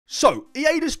So,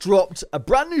 EA just dropped a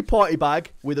brand new party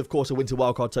bag with, of course, a Winter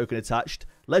Wildcard token attached.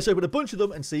 Let's open a bunch of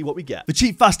them and see what we get. For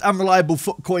cheap, fast, and reliable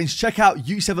FUT coins, check out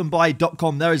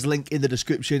u7buy.com. There is a link in the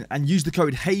description. And use the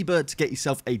code HABER to get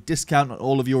yourself a discount on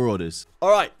all of your orders.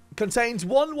 Alright, contains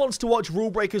one wants to watch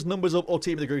Rule Breakers, Numbers Up, or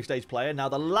Team of the Group Stage player. Now,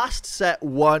 the last set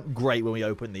weren't great when we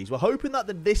opened these. We're hoping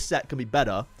that this set can be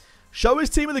better. Show us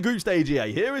Team of the Group Stage,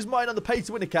 EA. Here is mine on the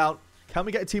pay-to-win account. Can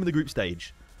we get a Team of the Group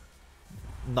Stage?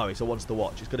 No, it's a wants to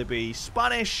watch. It's going to be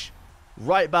Spanish,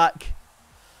 right back,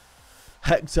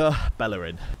 Hector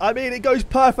Bellerin. I mean, it goes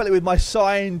perfectly with my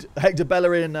signed Hector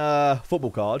Bellerin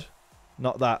football card.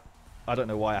 Not that. I don't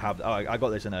know why I have. Oh, I got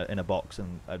this in a box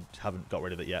and I haven't got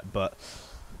rid of it yet. But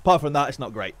apart from that, it's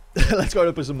not great. Let's go and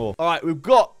open some more. All right, we've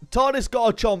got TARDIS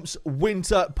Garchomp's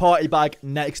Winter Party Bag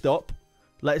next up.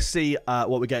 Let's see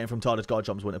what we're getting from TARDIS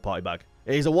Garchomp's Winter Party Bag.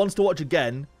 It is a wants to watch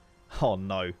again. Oh,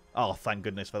 no. Oh, thank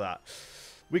goodness for that.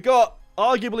 We got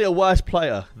arguably a worse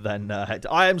player than Hector.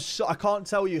 I can't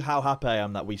tell you how happy I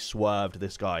am that we swerved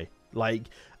this guy. Like,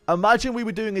 imagine we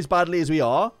were doing as badly as we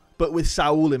are, but with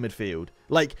Saul in midfield.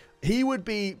 Like, he would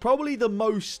be probably the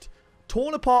most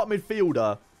torn apart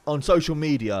midfielder on social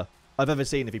media I've ever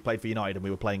seen if he played for United and we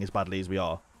were playing as badly as we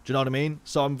are. Do you know what I mean?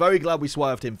 So I'm very glad we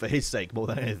swerved him for his sake more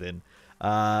than anything.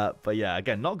 But yeah,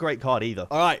 again, not a great card either.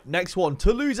 All right, next one.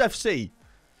 Toulouse FC.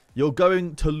 You're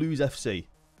going to Toulouse FC.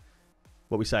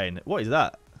 What are we saying? What is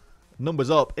that? Numbers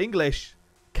up. English.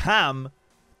 Cam.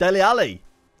 Dele Alli.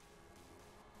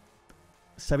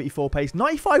 74 pace.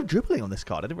 95 dribbling on this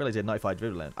card. I didn't realize he had 95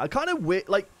 dribbling. I kind of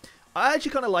I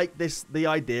actually kind of like the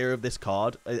idea of this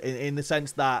card in the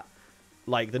sense that,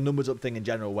 like, the numbers up thing in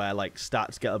general where, like,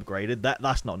 stats get upgraded.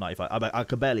 That's not 95. I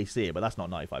could barely see it, but that's not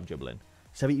 95 dribbling.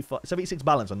 76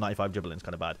 balance on 95 dribbling is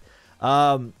kind of bad.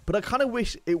 But I kind of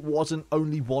wish it wasn't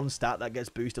only one stat that gets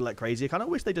boosted like crazy. I kind of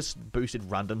wish they just boosted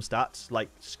random stats like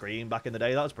Scream back in the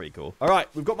day. That was pretty cool. All right,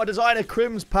 we've got my designer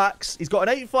Crim's packs. He's got an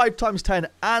 85 times 10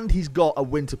 and he's got a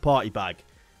winter party bag.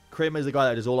 Crim is the guy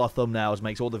that does all our thumbnails,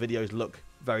 makes all the videos look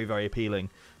very, very appealing.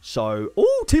 So,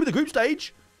 oh, team of the group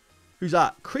stage. Who's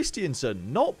that?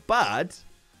 Christiansen. Not bad.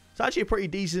 It's actually a pretty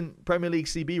decent Premier League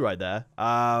CB right there.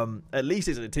 At least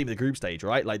it's a team of the group stage,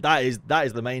 right? Like, that is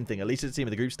the main thing. At least it's a team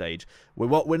of the group stage. We're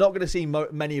not going to see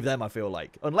many of them, I feel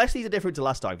like. Unless these are different to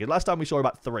last time. Because last time we saw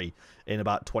about 3 in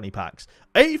about 20 packs.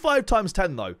 85 times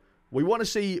 10, though. We want to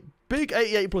see big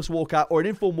 88 plus walkout or an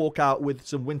inform walkout with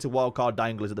some winter wildcard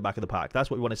danglers at the back of the pack. That's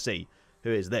what we want to see.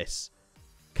 Who is this?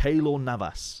 Keylor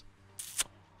Navas.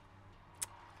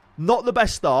 Not the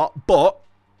best start, but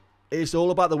it's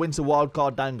all about the winter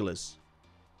wildcard danglers.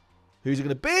 Who's it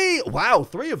going to be? Wow,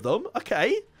 3 of them.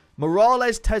 Okay.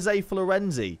 Morales, Teze,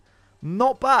 Florenzi.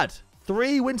 Not bad.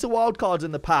 3 winter wildcards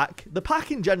in the pack. The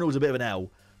pack in general is a bit of an L.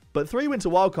 But 3 winter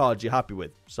wildcards you're happy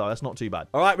with. So that's not too bad.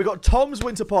 All right, we've got Tom's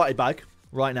winter party bag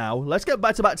right now. Let's get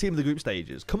back to back team of the group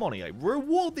stages. Come on, EA.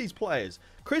 Reward these players.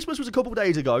 Christmas was a couple of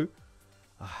days ago.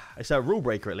 It's a rule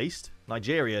breaker at least.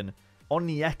 Nigerian.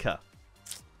 Onyeka.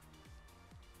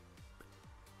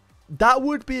 That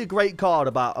would be a great card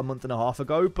about a month and a half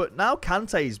ago, but now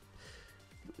Kante's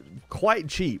quite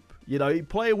cheap. You know, you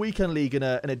play a weekend league in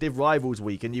a Div Rivals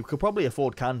week, and you could probably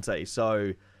afford Kante,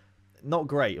 so not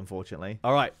great, unfortunately.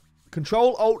 All right,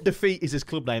 Control Alt Defeat is his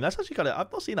club name. That's actually kind of, I've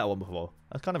not seen that one before.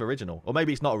 That's kind of original, or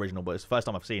maybe it's not original, but it's the first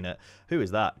time I've seen it. Who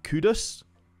is that? Kudus?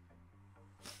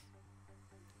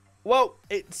 Well,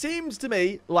 it seems to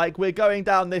me like we're going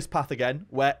down this path again,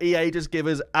 where EA just give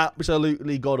us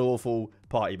absolutely god-awful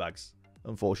party bags,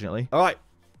 unfortunately. All right,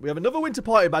 we have another winter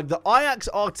party bag, the Ajax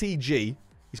RTG.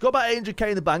 He's got about 800k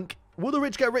in the bank. Will the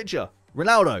rich get richer?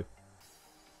 Ronaldo.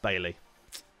 Bailey.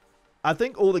 I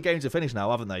think all the games are finished now,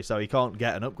 haven't they? So he can't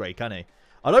get an upgrade, can he?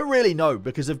 I don't really know,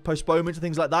 because of postponements and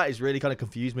things like that. It's really kind of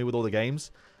confused me with all the games.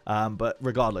 But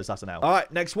regardless, that's an L. All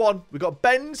right, next one. We've got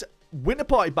Ben's winter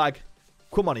party bag.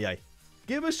 Come on, EA.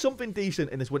 Give us something decent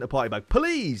in this winter party bag.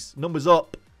 Please. Numbers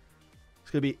up.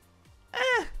 It's going to be...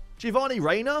 Giovanni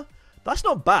Reina. That's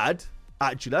not bad.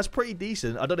 Actually, that's pretty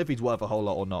decent. I don't know if he's worth a whole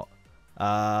lot or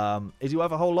not. Is he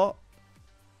worth a whole lot?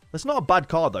 That's not a bad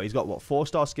card, though. He's got, what,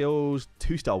 4-star skills,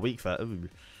 2-star weak for... Ooh.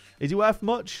 Is he worth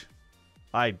much?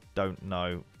 I don't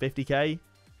know. 50k?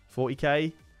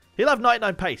 40k? He'll have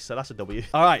 99 pace, so that's a W.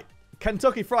 All right.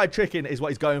 Kentucky Fried Chicken is what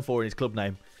he's going for in his club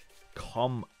name.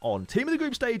 Come on. Team of the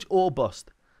group stage or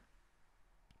bust?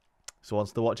 So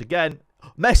wants to watch again.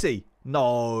 Messi.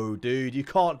 No, dude. You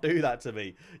can't do that to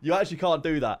me. You actually can't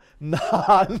do that. No.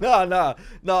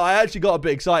 I actually got a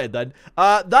bit excited then.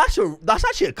 That's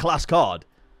actually a class card.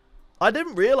 I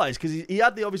didn't realise because he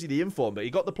had obviously the inform, but he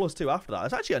got the +2 after that.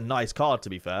 It's actually a nice card, to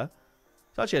be fair.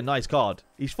 It's actually a nice card.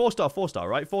 He's 4-star, 4-star,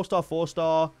 right? 4-star,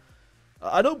 4-star.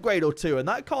 an upgrade or two, and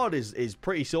that card is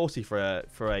pretty saucy for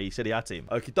a Serie A team.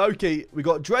 Okie dokie. We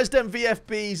got Dresden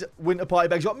VFB's Winter Party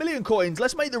bags. Got a million coins.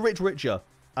 Let's make the rich richer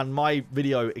and my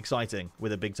video exciting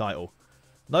with a big title.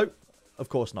 Nope, of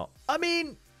course not. I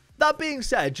mean, that being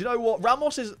said, you know what?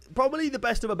 Ramos is probably the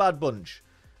best of a bad bunch.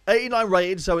 89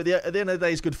 rated, so at the end of the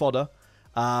day, it's good fodder.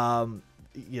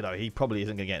 You know, he probably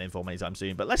isn't going to get an inform anytime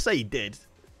soon, but let's say he did.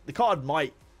 The card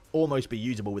might almost be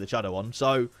usable with a shadow on,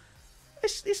 so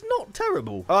it's not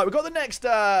terrible. All right, we've got the next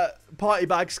party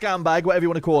bag, scam bag, whatever you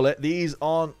want to call it. These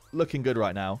aren't looking good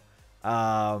right now.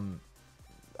 I'm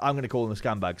going to call them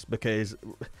scam bags because,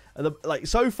 like,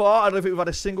 so far, I don't think we've had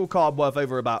a single card worth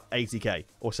over about 80k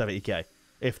or 70k.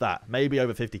 If that. Maybe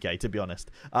over 50k, to be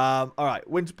honest. All right,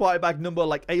 Winter Party bag number,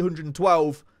 like,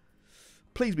 812.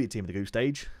 Please be a team of the group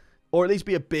stage. Or at least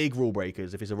be a big rule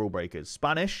breakers, if it's a rule breakers.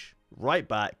 Spanish, right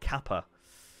back, Kappa.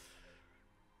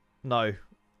 No,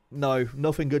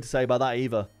 nothing good to say about that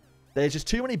either. There's just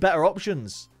too many better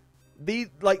options.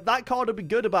 Like, that card would be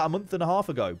good about a month and a half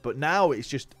ago, but now it's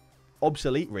just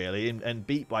obsolete, really, and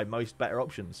beat by most better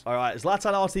options. All right,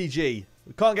 Zlatan RTG.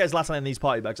 We can't get Zlatan in these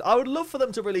party bags. I would love for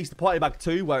them to release the party bag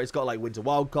 2, where it's got, like, Winter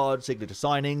Wildcard, signature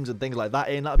signings, and things like that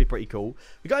in. That would be pretty cool.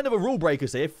 We got another rule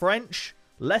breakers here. French,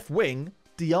 left wing,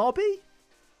 Diaby?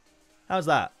 How's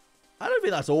that? I don't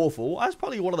think that's awful. That's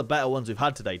probably one of the better ones we've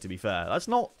had today, to be fair. That's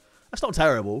not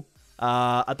terrible.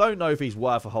 I don't know if he's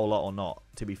worth a whole lot or not,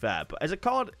 to be fair. But as a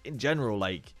card in general,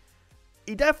 like,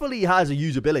 he definitely has a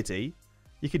usability.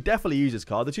 You could definitely use this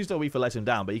card. The 2-star Fifa lets him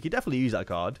down, but you could definitely use that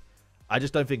card. I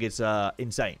just don't think it's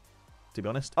insane, to be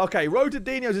honest. Okay,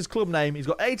 Rodadinho's his club name. He's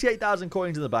got 88,000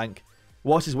 coins in the bank.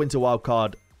 What's his Winter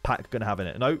Wildcard pack going to have in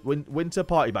it? No, Winter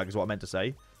Party Bag is what I meant to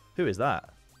say. Who is that?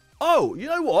 Oh, you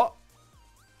know what?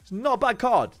 It's not a bad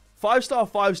card. 5-star,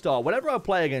 5-star. Whenever I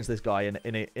play against this guy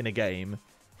in a game,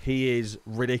 he is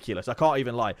ridiculous. I can't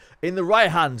even lie. In the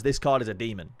right hands, this card is a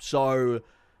demon. So,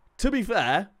 to be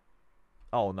fair...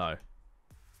 Oh, no.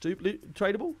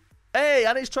 Tradable? Hey,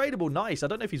 and it's tradable. Nice. I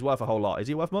don't know if he's worth a whole lot. Is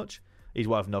he worth much? He's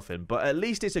worth nothing. But at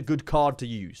least it's a good card to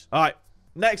use. All right.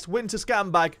 Next, Winter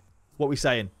Scam Bag. What are we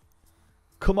saying?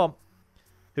 Come on.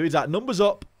 Who is that? Numbers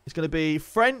up. It's going to be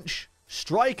French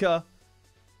striker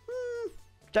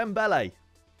Dembele.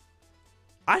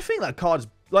 I think that card's...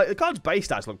 Like, the card's base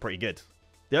stats look pretty good.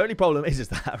 The only problem is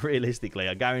that, realistically,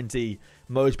 I guarantee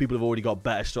most people have already got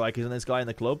better strikers than this guy in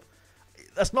the club.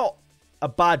 That's not a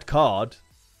bad card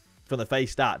from the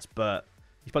face stats, but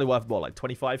he's probably worth, what, like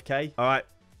 25k? All right.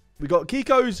 We got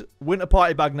Kiko's Winter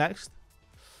Party Bag next.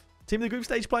 Team of the group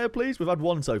stage player, please. We've had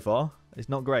one so far. It's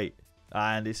not great.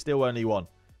 And it's still only one.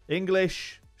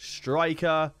 English,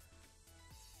 striker,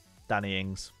 Danny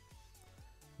Ings.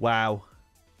 Wow.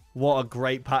 What a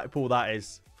great pack pull that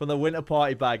is. From the Winter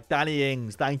Party Bag, Danny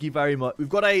Ings. Thank you very much. We've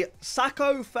got a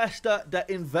Sacco Festa de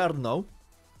Inverno.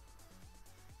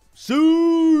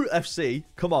 Su FC.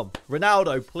 Come on.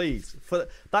 Ronaldo, please.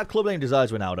 That club name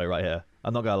deserves Ronaldo right here.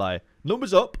 I'm not going to lie.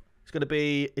 Numbers up. It's going to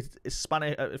be... It's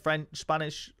Spanish, French,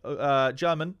 Spanish,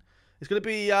 German. It's going to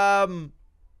be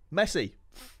Messi.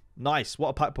 Nice. What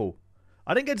a pack pull.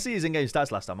 I didn't get to see his in-game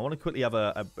stats last time. I want to quickly have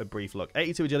a brief look.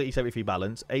 82 agility, 73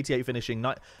 balance. 88 finishing.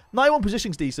 91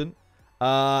 positioning's decent.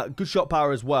 Good shot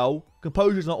power as well.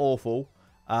 Composure's not awful.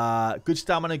 Good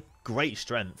stamina. Great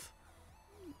strength.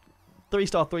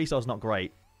 3-star, 3-star's not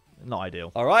great. Not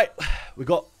ideal. All right. We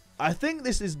got... I think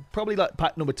this is probably like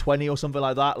pack number 20 or something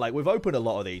like that. Like, we've opened a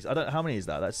lot of these. I don't... How many is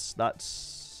that? That's...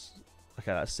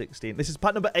 Okay, that's 16. This is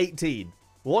pack number 18.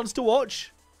 Wants to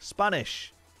watch?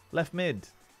 Spanish. Left mid.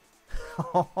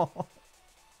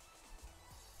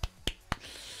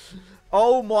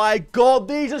 Oh my god,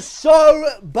 these are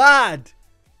so bad.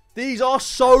 These are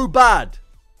so bad.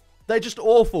 They're just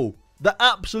awful. They're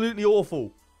absolutely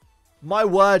awful. My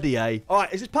word, EA.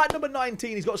 Alright, this is pack number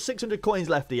 19. He's got 600 coins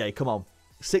left, EA. Come on.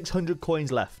 600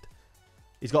 coins left.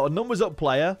 He's got a numbers up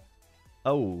player.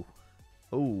 Oh.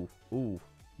 Oh. Ooh.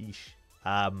 Yeesh.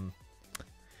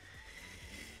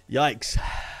 Yikes.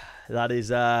 That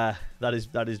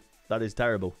is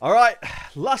terrible. All right,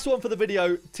 last one for the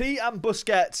video. T and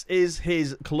Busquets is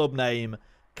his club name.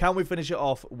 Can we finish it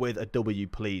off with a W,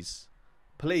 please?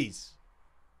 Please.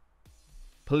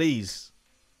 Please.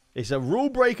 It's a rule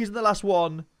breakers in the last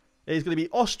one. It's going to be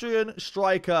Austrian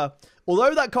striker.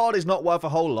 Although that card is not worth a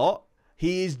whole lot,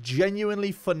 he is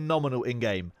genuinely phenomenal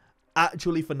in-game.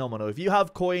 Actually phenomenal. If you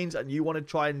have coins and you want to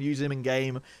try and use him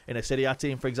in-game in a Serie A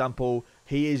team, for example,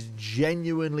 he is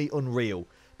genuinely unreal.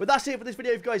 But that's it for this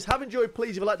video. If you guys have enjoyed,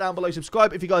 please leave a like down below.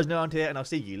 Subscribe if you guys are new around here. And I'll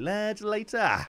see you later.